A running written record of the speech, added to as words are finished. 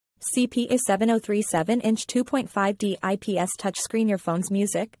CP-703 7-inch 2.5D IPS touchscreen your phone's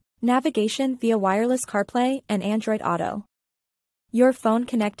music, navigation via wireless CarPlay and Android Auto. Your phone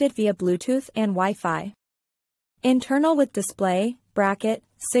connected via Bluetooth and Wi-Fi. Internal with display, bracket,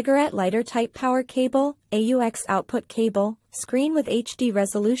 cigarette lighter type power cable, AUX output cable, screen with HD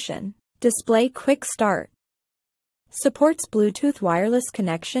resolution. Display quick start. Supports Bluetooth wireless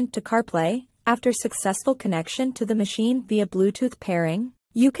connection to CarPlay. After successful connection to the machine via Bluetooth pairing,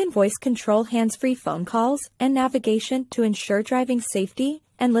 you can voice control hands-free phone calls and navigation to ensure driving safety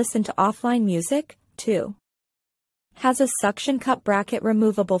and listen to offline music, too. Has a suction cup bracket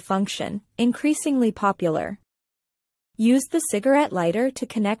removable function, increasingly popular. Use the cigarette lighter to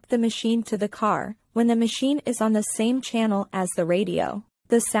connect the machine to the car. When the machine is on the same channel as the radio,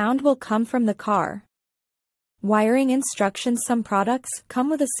 the sound will come from the car. Wiring instructions. Some products come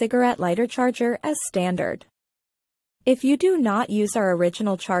with a cigarette lighter charger as standard. If you do not use our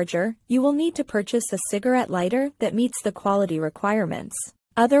original charger, you will need to purchase a cigarette lighter that meets the quality requirements.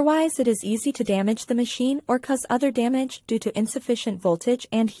 Otherwise, it is easy to damage the machine or cause other damage due to insufficient voltage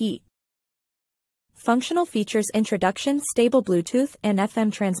and heat. Functional features. Introduction: stable Bluetooth and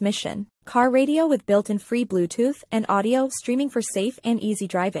FM transmission, car radio with built-in free Bluetooth and audio streaming for safe and easy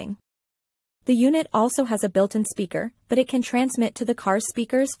driving. The unit also has a built-in speaker, but it can transmit to the car's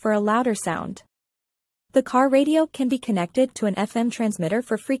speakers for a louder sound. The car radio can be connected to an FM transmitter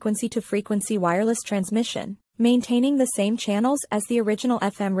for frequency-to-frequency wireless transmission, maintaining the same channels as the original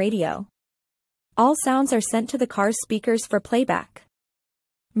FM radio. All sounds are sent to the car's speakers for playback.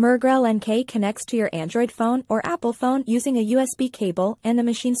 MRGL-NK connects to your Android phone or Apple phone using a USB cable, and the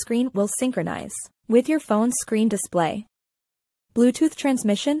machine screen will synchronize with your phone's screen display. Bluetooth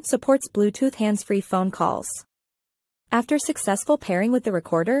transmission supports Bluetooth hands-free phone calls. After successful pairing with the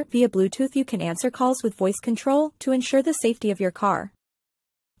recorder via Bluetooth, you can answer calls with voice control to ensure the safety of your car.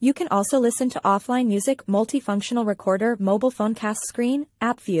 You can also listen to offline music. Multifunctional recorder, mobile phone cast screen,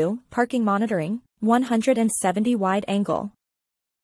 app view, parking monitoring, 170 wide angle.